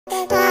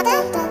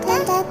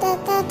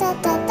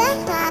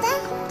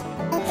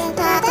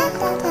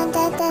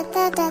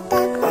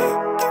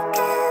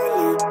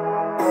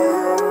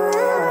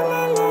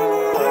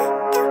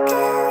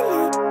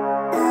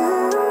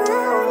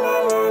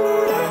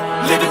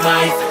Living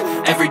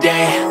life,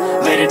 everyday,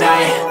 late at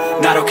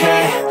night, not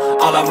okay.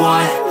 All I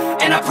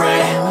want, and I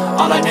pray,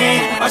 all I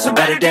need are some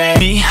better days.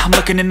 Me, I'm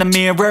looking in the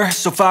mirror,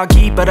 so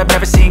foggy, but I've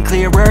never seen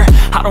clearer.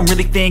 I don't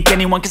really think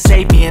anyone can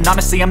save me, and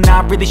honestly I'm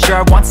not really sure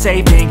I want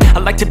saving. I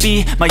like to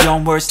be my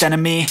own worst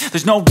enemy.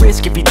 There's no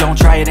risk if you don't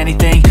try at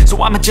anything,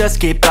 so I'ma just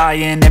keep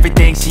buying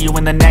everything. See you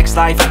in the next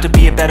life, hope to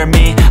be a better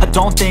me. I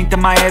don't think that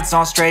my head's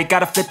on straight,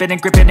 gotta flip it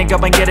and grip it and go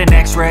and get an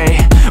x-ray.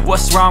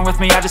 What's wrong with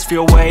me? I just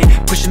feel weight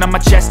pushing on my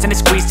chest and it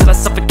squeezes till I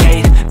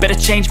suffocate. Better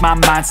change my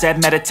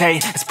mindset,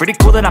 meditate. It's pretty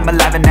cool that I'm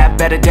alive and have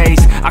better days.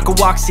 I could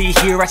walk, see,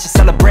 hear, I should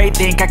celebrate.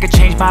 Think I could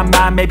change my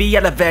mind, maybe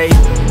elevate.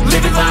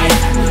 Living life,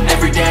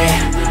 everyday,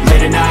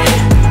 late at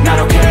night, not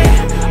okay.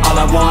 All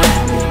I want,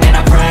 and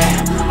I pray,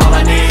 all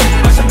I need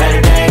are some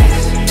better days.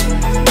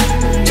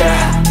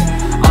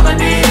 Yeah, all I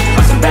need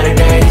are some better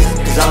days.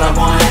 Cause all I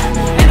want,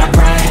 and I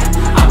pray,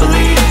 I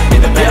believe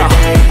in the better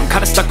days. I'm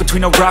kinda stuck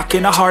between a rock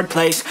and a hard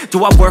place.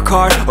 Do I work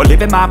hard or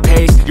live at my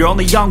pace? You're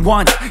only young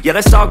once, yeah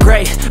that's all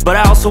great, but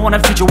I also want a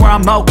future where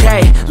I'm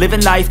okay.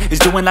 Living life is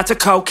doing lots of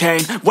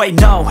cocaine. Wait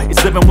no,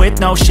 it's living with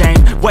no shame.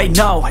 Wait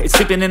no, it's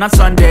sleeping in on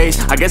Sundays.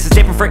 I guess it's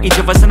different for each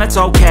of us and that's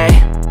okay.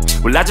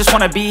 Well I just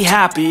wanna be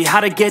happy, how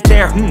to get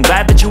there?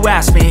 Glad that you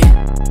asked me.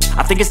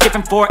 I think it's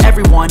different for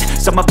everyone.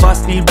 Some of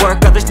us need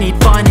work, others need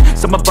fun.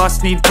 Some of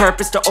us need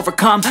purpose to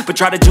overcome. But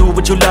try to do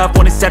what you love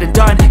when it's said and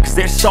done. Cause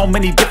there's so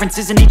many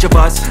differences in each of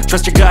us.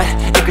 Trust your gut,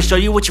 it can show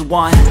you what you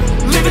want.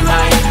 Living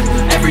life,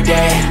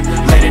 everyday,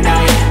 late at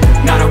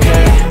night, not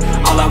okay.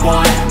 All I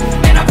want,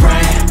 and I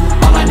pray,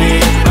 all I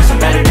need are some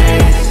better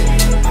days.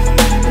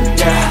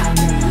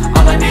 Yeah,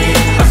 all I need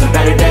are some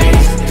better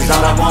days. Cause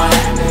all I want,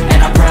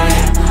 and I pray,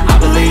 I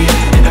believe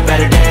in the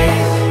better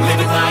days.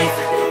 Living life,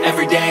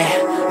 everyday,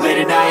 late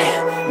at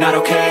night, not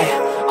okay.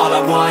 All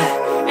I want,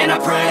 and I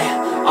pray,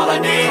 all I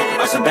need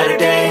are some better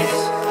days.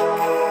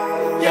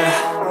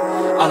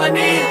 Yeah, all I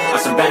need are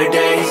some better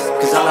days.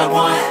 Cause all I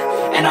want,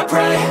 and I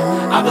pray,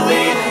 I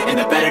believe in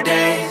the better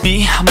days.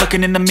 Me, I'm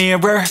looking in the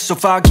mirror, so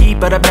foggy,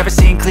 but I've never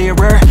seen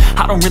clearer.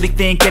 I don't really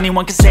think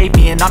anyone can save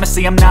me, and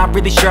honestly I'm not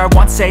really sure I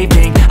want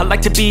saving. I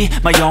like to be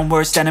my own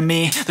worst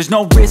enemy. There's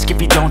no risk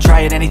if you don't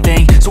try at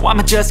anything, so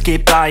I'ma just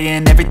keep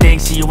buying everything.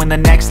 See you in the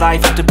next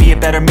life, hope to be a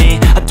better me.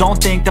 I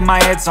don't think that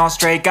my head's on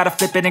straight, gotta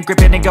flip it and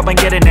grip it and go and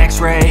get an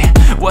x-ray.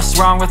 What's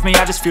wrong with me?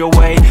 I just feel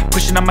weight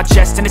pushing on my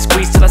chest and it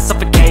squeezes till I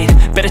suffocate.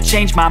 Better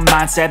change my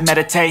mindset,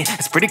 meditate.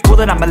 It's pretty cool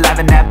that I'm alive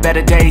and have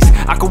better days.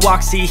 I could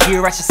walk, see,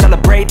 hear, I should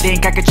celebrate.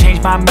 Think I could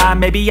change my mind,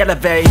 maybe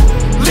elevate.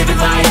 Living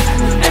life,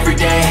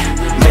 everyday,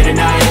 late at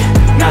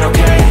night, not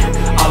okay.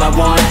 All I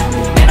want,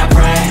 and I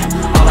pray,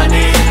 all I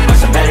need are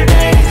some better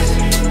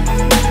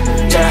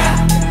days.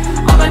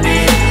 Yeah, all I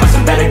need are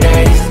some better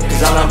days.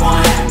 Cause all I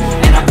want,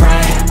 and I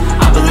pray,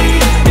 I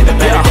believe in the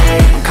better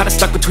days. I'm kinda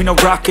stuck between a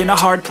rock and a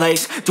hard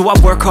place. Do I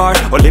work hard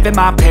or live at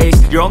my pace?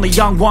 You're only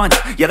young once,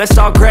 yeah that's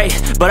all great,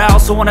 but I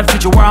also want a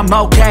future where I'm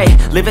okay.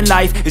 Living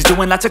life is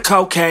doing lots of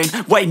cocaine.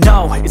 Wait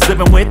no, it's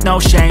living with no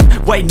shame.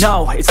 Wait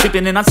no, it's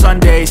sleeping in on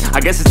Sundays. I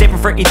guess it's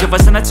different for each of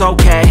us and that's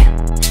okay.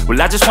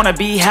 Well I just wanna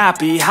be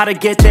happy, how to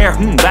get there?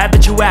 Glad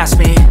that you asked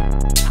me.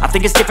 I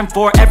think it's different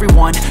for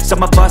everyone.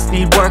 Some of us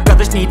need work,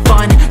 others need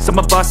fun. Some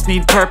of us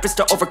need purpose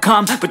to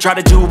overcome. But try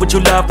to do what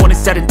you love when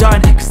it's said and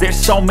done. Cause there's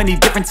so many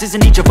differences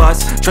in each of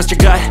us. Trust your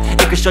gut,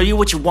 it can show you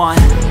what you want.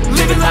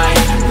 Living life,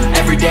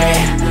 everyday,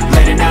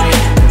 late at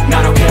night,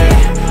 not okay.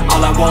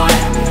 All I want,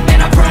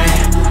 and I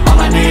pray, all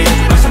I need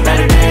are some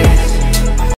better days.